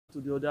To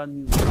the other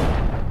news.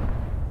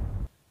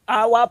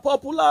 Our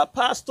popular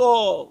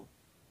pastor,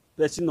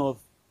 person of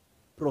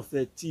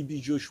Prophet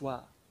TB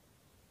Joshua,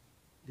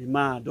 the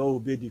man don't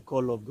obey the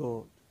call of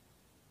God.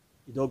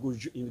 He don't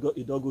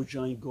go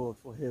join God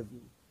for heaven.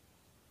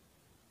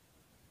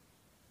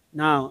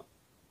 Now,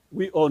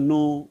 we all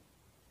know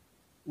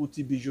who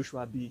TB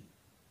Joshua be.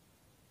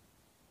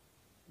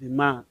 The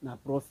man, na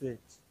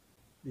prophet.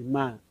 The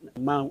man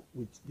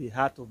with the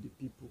heart of the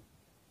people.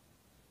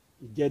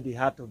 He get the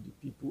heart of the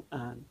people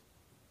and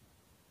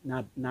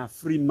na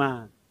free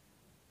man.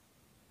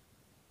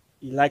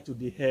 He like to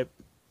dey help.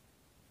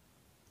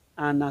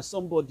 And na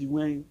somebody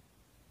when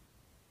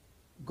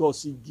God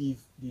still give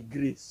the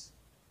grace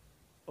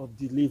of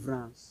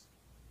deliverance.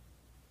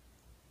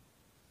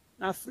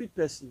 Na free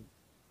person.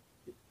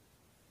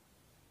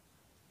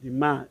 The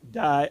man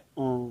die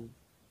on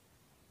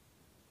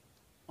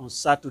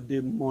Saturday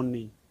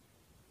morning.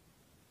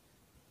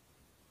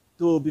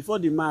 So before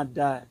the man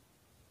die,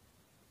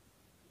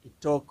 he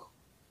talk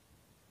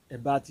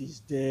about his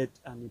death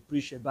and he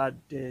preach about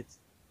death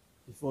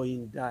before he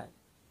die.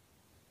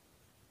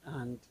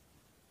 And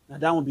now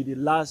that will be the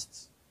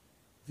last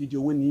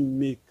video when he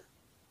make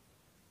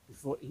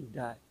before he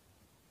die.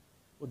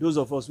 For those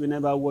of us who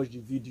never watch the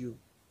video,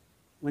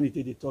 when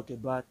they talk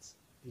about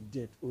the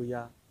death, oh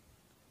yeah,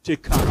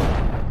 take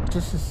care.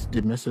 This is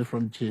the message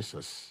from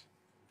Jesus.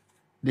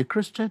 The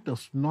Christian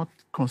does not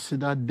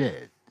consider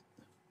death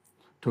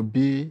to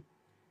be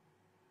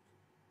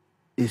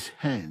his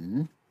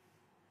end,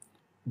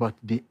 but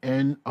the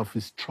end of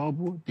his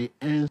trouble, the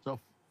end of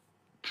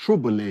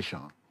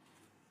tribulation.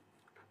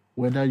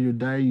 Whether you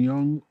die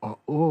young or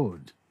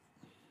old,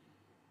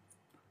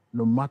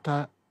 no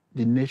matter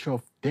the nature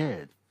of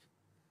death,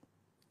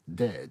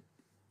 death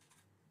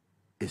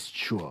is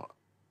sure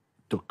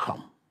to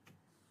come.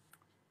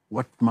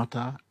 What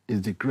matter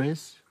is the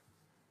grace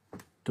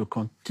to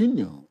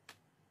continue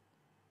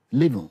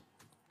living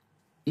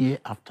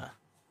hereafter.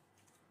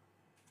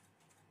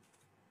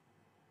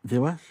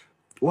 Viewers,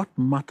 what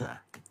matter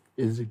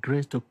is the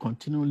grace to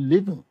continue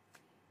living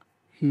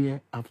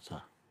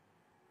hereafter.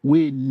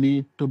 We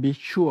need to be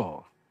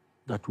sure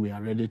that we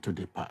are ready to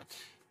depart.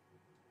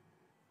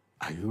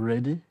 Are you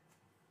ready?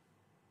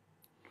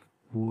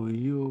 Will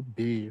you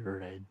be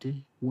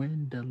ready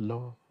when the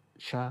Lord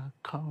shall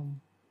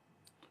come?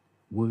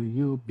 Will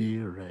you be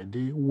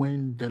ready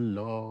when the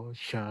Lord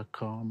shall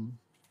come?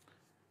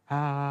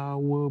 I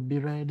will be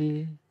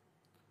ready.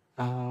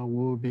 I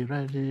will be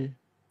ready.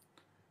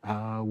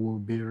 I will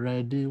be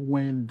ready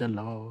when the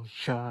Lord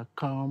shall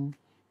come.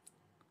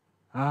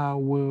 I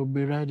will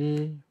be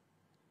ready.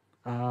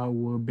 I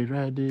will be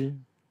ready.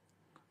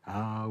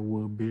 I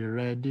will be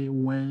ready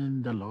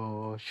when the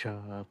Lord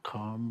shall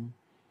come.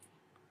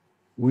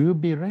 Will you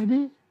be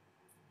ready?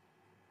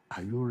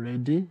 Are you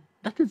ready?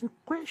 That is the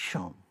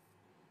question.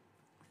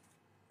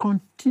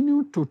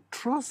 Continue to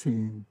trust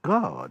in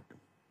God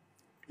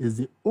is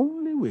the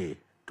only way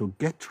to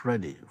get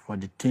ready for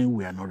the thing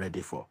we are not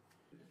ready for.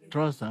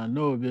 Trust and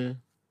obey.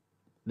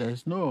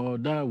 There's no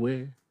other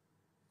way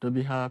to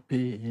be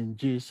happy in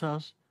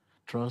Jesus.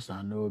 Trust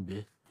and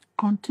obey.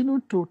 Continue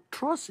to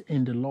trust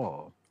in the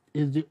Lord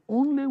is the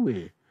only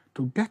way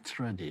to get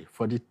ready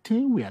for the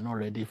thing we are not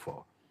ready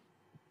for.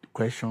 The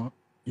question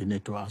you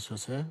need to ask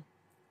yourself,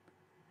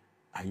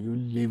 are you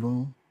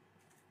living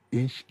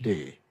each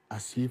day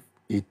as if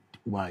it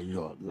were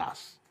your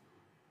last?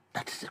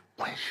 That is the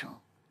question.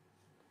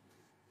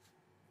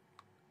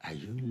 Are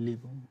you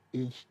living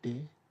each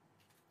day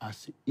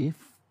as if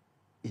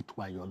it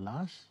were your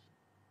last?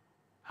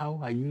 How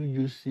are you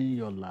using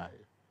your life?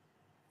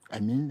 I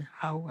mean,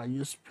 how are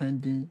you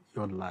spending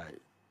your life?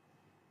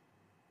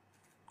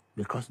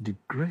 Because the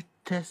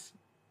greatest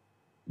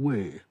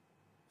way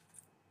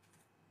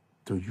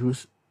to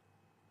use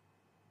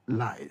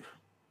life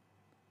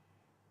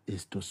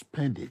is to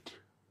spend it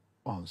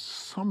on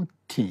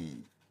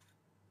something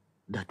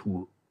that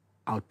will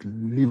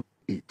outlive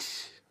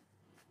it.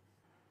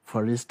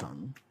 For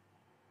instance,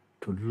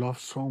 to love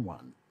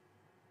someone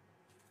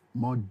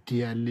more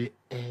dearly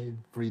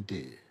every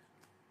day.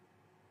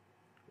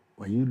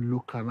 When you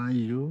look around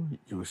you,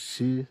 you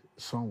see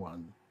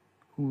someone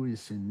who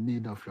is in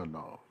need of your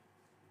love.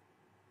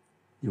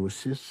 You will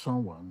see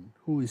someone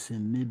who is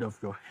in need of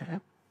your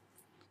help.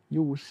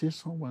 You will see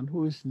someone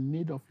who is in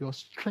need of your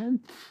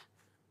strength.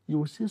 You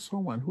will see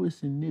someone who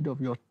is in need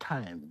of your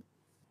time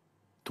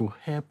to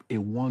help a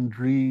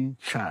wandering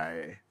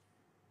child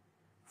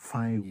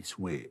find his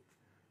way.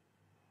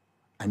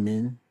 I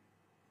mean,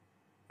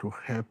 to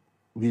help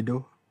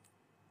widowers,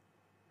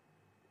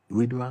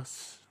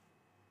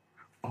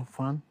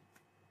 orphans,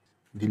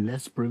 the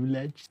less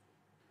privileged,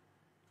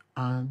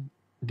 and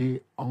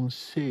the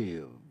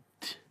unsaved.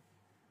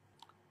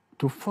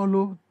 To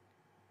follow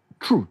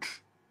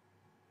truth,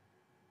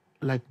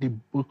 like the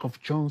book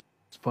of John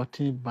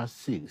 14, verse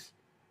 6,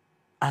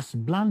 as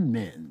blind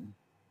men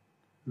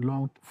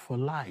longed for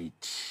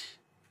light,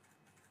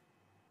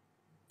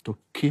 to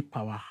keep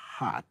our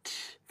heart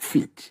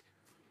fit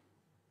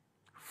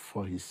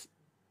for his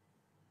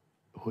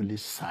holy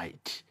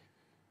sight.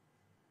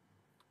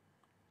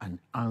 and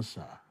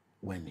answer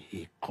when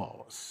he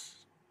calls.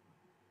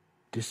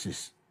 This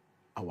is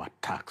our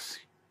tax.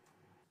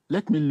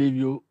 Let me leave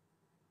you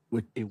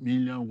with a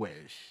million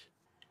words.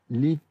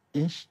 Live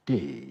each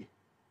day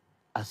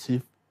as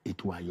if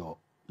it were your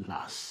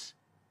last.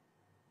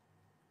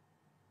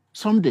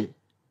 Someday,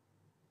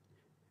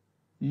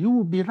 you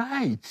will be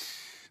right.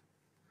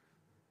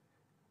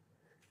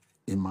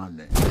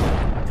 Emmanuel.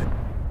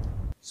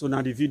 So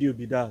now the video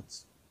be that.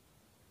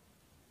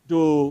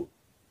 Though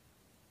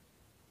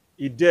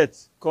his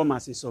death come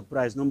as a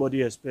surprise,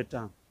 nobody expect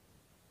him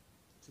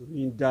to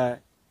him die,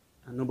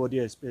 and nobody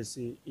expect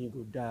say he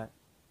go die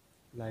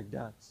like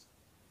that.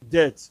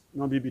 Death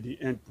not be the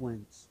end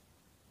point.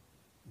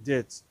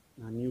 Death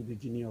a new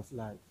beginning of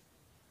life.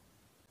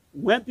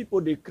 When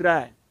people they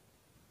cry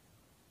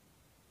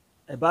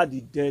about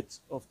the death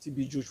of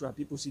TB Joshua,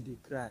 people see they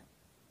cry.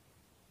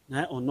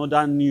 Now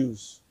another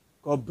news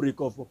got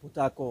break off for Port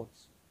Harcourt.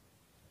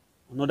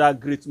 Another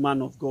great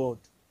man of God.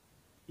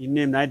 His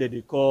name now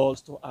they call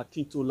Pastor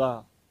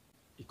Akintola.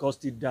 He could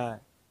still die.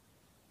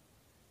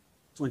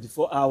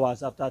 24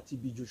 hours after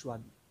TB Joshua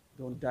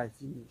don't die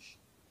finish.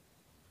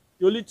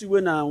 The only thing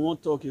when I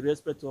want to talk in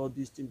respect to all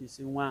these things, they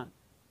say one,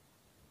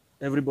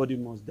 everybody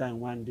must die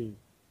one day.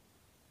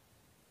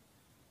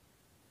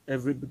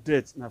 Every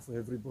death now for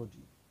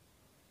everybody.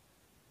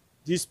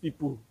 These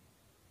people,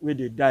 when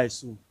they die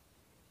soon,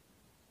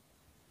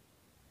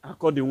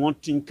 according one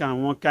thing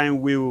and one kind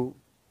way,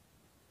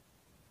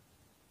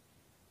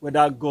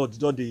 whether God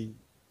do they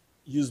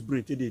use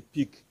brain till they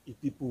pick the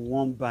people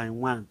one by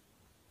one.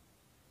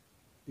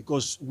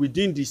 Because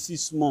within the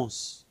 6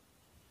 months,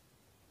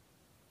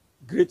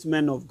 great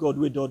men of God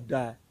will not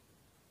die.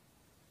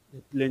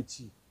 There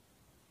plenty.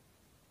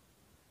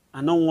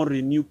 I don't want to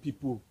renew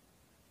people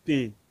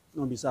pain.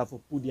 Not be for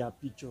put their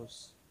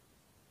pictures.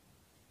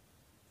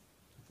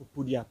 For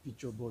put their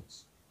picture, but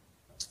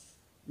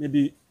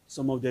maybe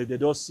some of them they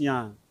don't see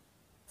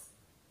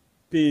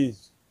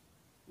pains.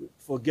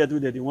 Forget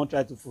what they won't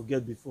try to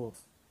forget before.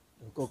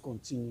 They'll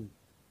continue.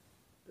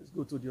 Let's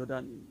go to the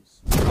other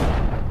news.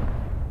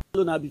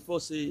 Now before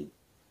say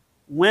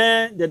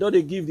when they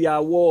don't give the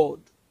award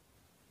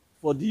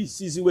for the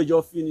season we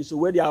just finished, so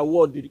where the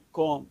award did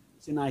come,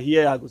 say now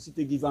here I go see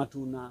to give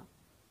to now.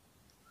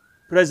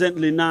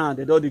 Presently now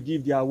they don't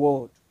give the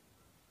award.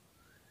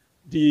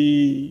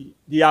 The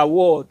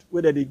award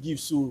whether they give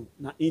so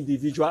now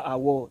individual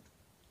award.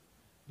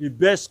 The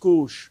best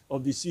coach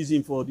of the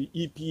season for the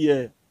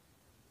EPL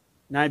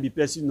now the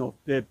person of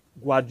Pep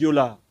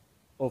Guardiola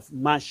of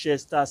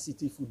Manchester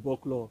City Football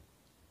Club.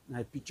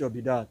 Now picture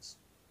be that.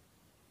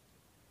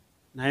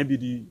 Now be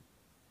the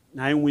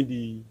now win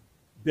the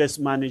best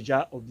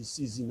manager of the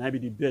season. Now be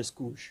the best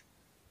coach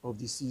of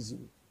the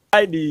season.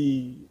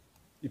 The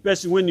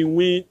person when he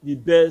win the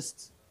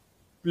best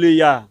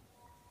player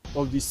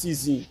of the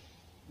season.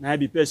 Now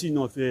the person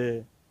of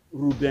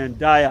Ruben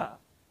Dyer,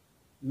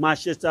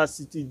 Manchester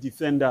City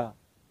defender.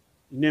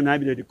 The name now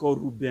be they call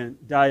Ruben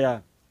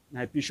Dyer.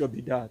 Now picture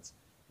be that.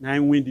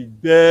 Now win the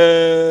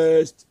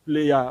best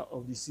player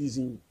of the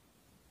season.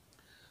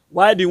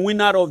 Why the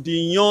winner of the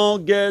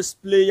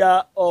youngest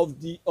player of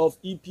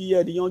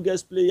EPL, the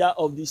youngest player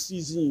of the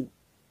season,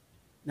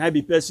 now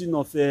be person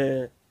of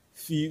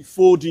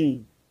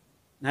Foden.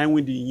 Now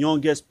win the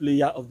youngest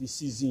player of the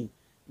season.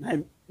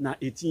 Now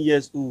 18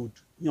 years old,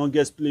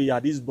 youngest player.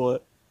 This boy,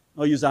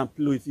 not use and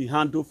play. If he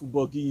handle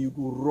football, you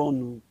go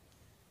run.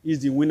 He's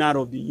the winner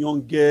of the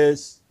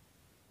youngest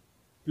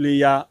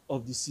player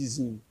of the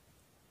season.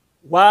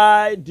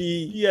 Why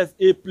the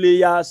EFA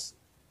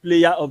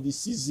player of the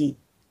season?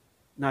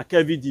 Now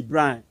Kevin De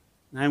Bruyne,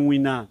 now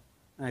winner.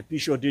 Now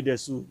picture did the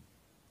so.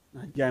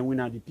 Now guy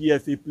winner. The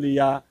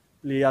PFA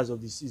players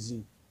of the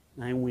season.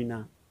 Now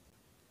winner.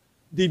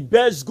 The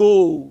best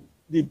goal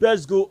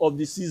of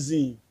the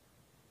season.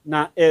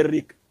 Now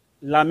Eric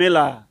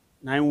Lamela.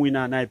 Now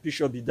winner. Now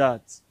picture be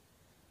that.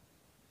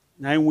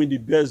 Now win the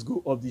best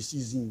goal of the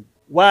season.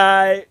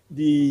 Why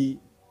the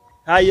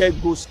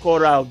highest goal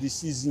scorer of the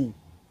season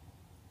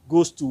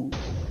goes to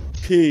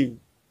Kane.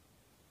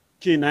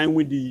 Kane now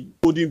win the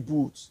Golden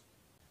Boot.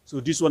 So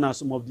this one are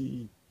some of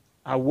the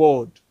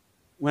award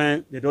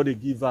when they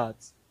don't give out.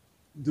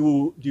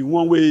 The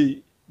one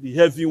way the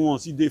heavy one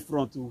see the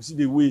front, to see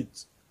the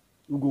weight,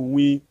 who go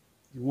win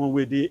the one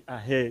way they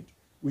ahead,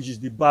 which is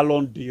the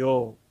Ballon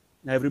d'Or.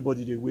 Now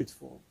everybody they wait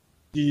for.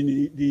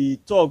 The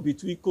talk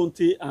between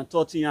Conte and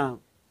Tottenham,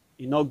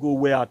 it not go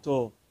well at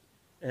all.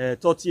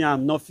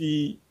 Tottenham not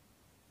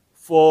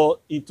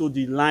fall into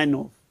the line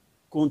of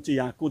Conte,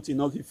 and Conte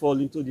not fall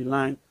into the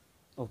line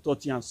of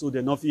Tottenham, so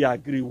they not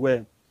agree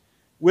well.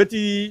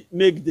 Wetin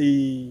make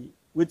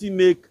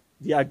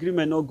the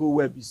agreement not go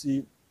well, you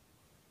see,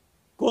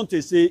 Conte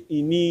say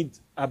he need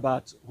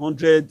about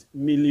 £100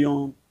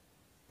 million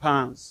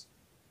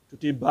to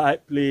take buy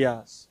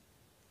players.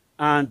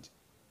 And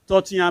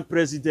Tottenham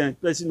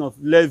president, person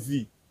of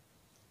Levy,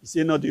 he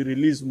say no, they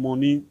release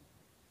money,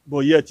 but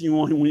yet he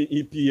won't win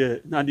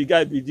EPL. Now the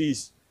guy be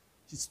this,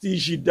 he still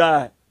should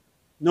die.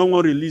 No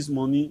one release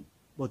money,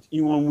 but he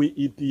won't win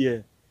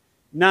EPL.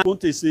 Now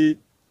Conte say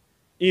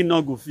he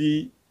not go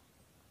fit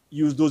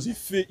use those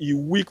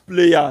weak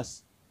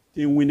players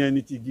to win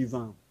anything give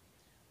am.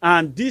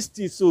 And this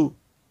thing so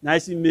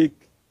nicely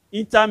make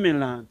Inter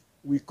Milan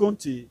with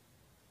Conte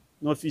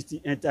not fit still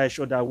enter each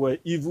other well,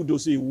 even though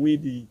say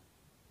win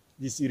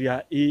the Serie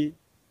A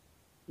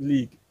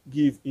league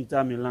give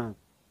Inter Milan,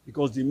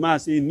 because the man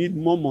say he need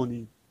more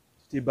money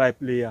to buy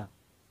player.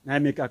 Now I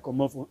make a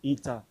come up for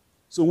Inter.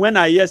 So when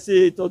I hear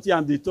say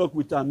Tottenham dey talk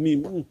with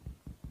me,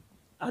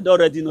 I don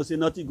already know say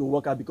nothing go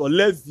work out, because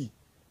Levy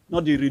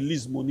not dey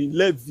release money.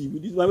 Levy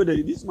with this one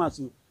wey this man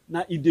so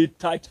now he dey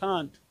tight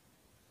hand,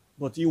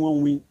 but he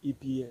wan win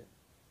EPL.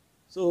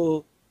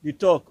 So the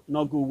talk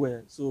not go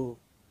well. So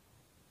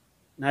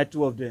now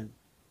two of them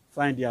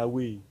find their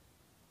way.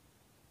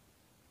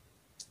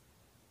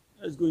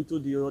 Let's go into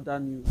the other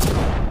news.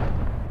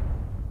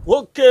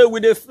 Okay,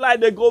 we dey fly,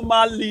 they go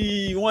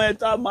Mali. We wan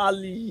enter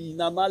Mali.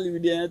 Na Mali we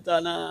dey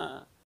enter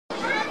now.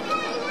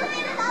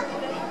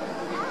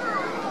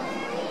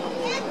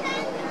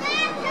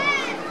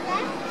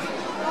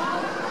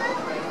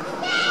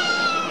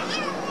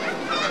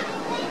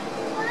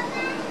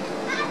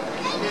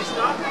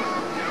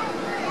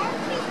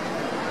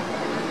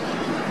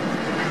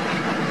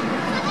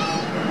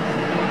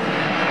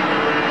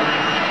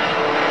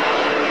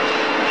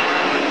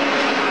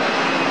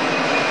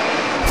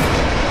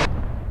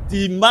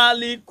 The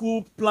Mali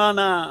coup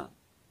planner,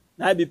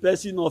 now the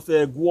person of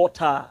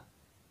Guatta,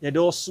 they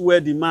don't swear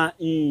the man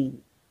in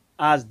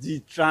as the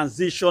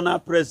transitional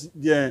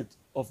president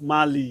of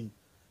Mali.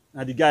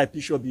 Now the guy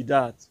picture be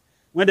that.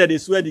 When they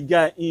swear the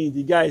guy in,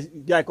 the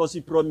guy cause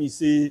he promise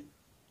say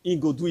he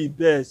go do his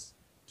best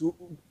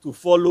to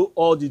follow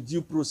all the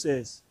due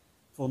process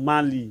for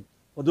Mali.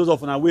 For those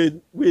of us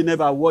we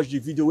never watch the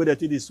video where they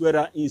take the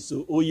swearer in,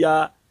 so oh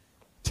yeah,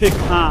 take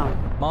harm.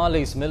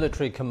 Mali's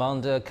military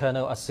commander,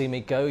 Colonel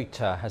Assimi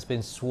Goïta, has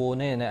been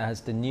sworn in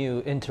as the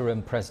new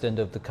interim president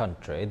of the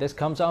country. This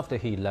comes after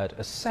he led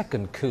a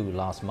second coup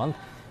last month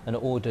and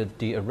ordered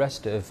the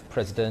arrest of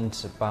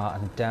President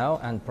Ba Ndao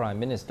and Prime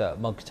Minister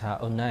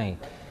Mokhtar Ould.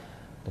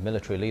 The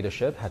military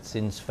leadership had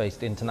since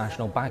faced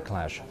international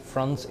backlash.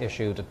 France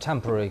issued a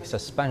temporary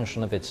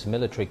suspension of its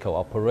military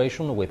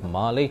cooperation with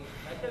Mali,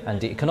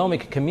 and the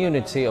Economic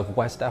Community of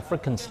West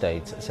African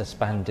States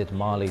suspended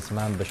Mali's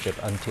membership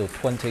until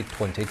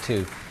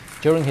 2022.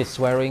 During his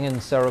swearing-in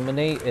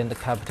ceremony in the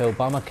capital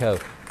Bamako,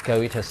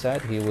 Goïta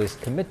said he was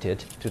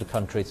committed to the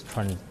country's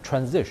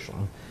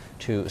transition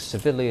to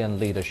civilian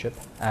leadership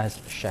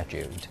as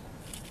scheduled.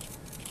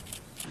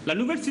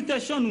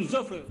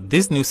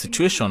 This new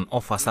situation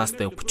offers us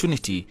the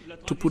opportunity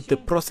to put the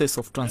process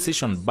of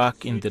transition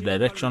back in the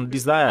direction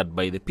desired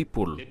by the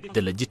people.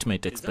 The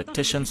legitimate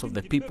expectations of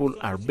the people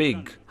are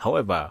big.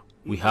 However,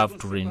 we have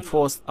to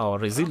reinforce our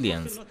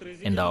resilience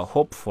and our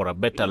hope for a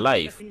better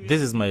life.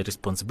 This is my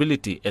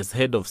responsibility as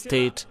head of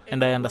state,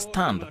 and I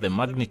understand the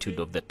magnitude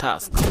of the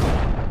task.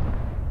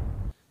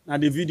 Now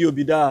the video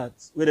be that,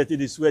 where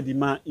they swear the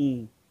man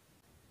in.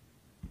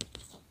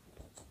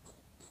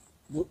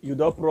 You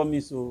don't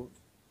promise, so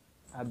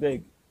I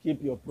beg,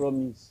 keep your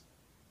promise.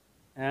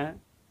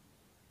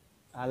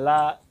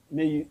 Allah,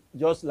 may you,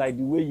 just like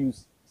the way you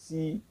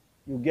see,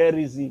 you get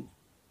reason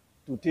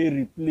to take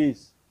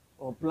replace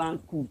or plan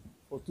coup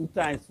for 2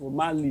 times for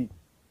Mali.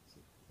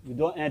 You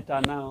don't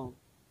enter now.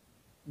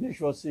 Make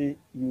sure say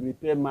you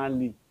repair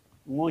Mali.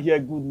 We won't hear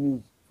good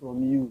news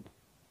from you.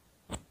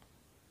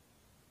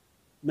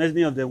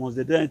 Many of them, once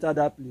they don't enter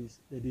that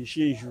place, they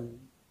change you.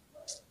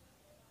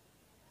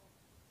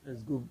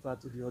 Let's go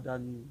back to the other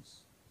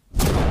news.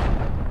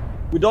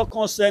 We don't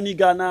come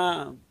Senegal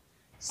now.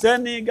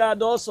 Senegal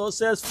does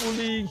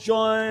successfully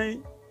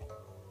join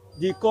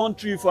the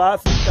country for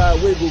Africa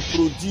where they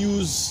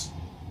produce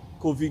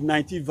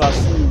COVID-19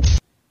 vaccine.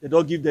 They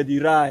don't give them the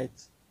right.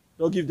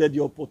 Don't give them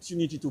the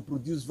opportunity to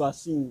produce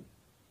vaccine.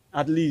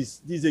 At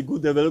least this is a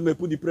good development.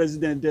 Put the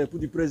president there. Put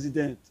the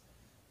president.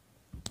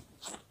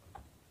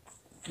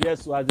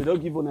 Yes, so as they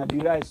don't give on the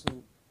right,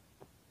 so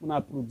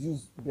when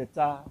produce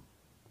better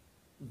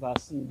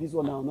vaccine. This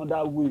one is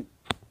another way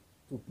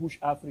to push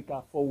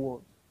Africa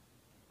forward.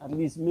 At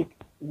least make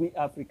we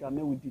Africa,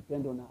 may we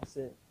depend on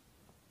ourselves.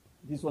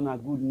 This one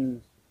is good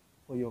news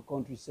for your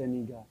country,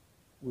 Senegal.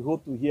 We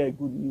hope to hear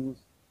good news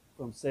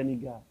from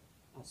Senegal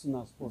as soon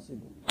as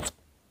possible.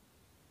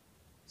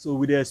 So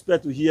we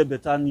expect to hear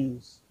better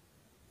news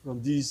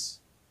from this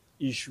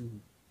issue.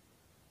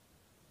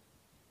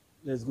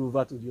 Let's go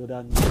over to the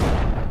other news.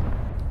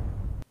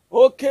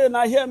 Okay,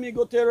 now hear me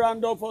go to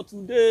round up for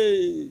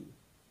today.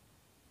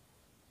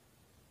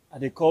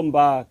 And they come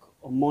back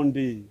on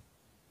Monday.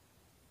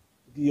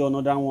 Give you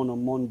another one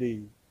on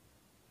Monday.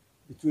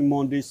 Between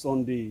Monday,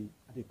 Sunday,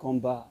 and they come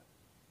back.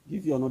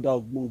 Give you another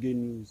Ogbonge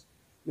news.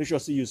 Make sure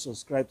you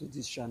subscribe to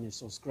this channel.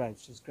 Subscribe.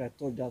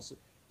 Touch that.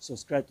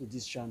 Subscribe to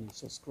this channel.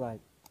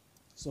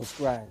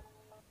 Subscribe.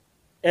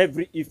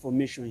 Every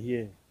information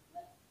here.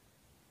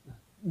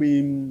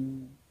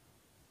 Boom.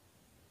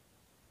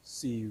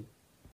 See you.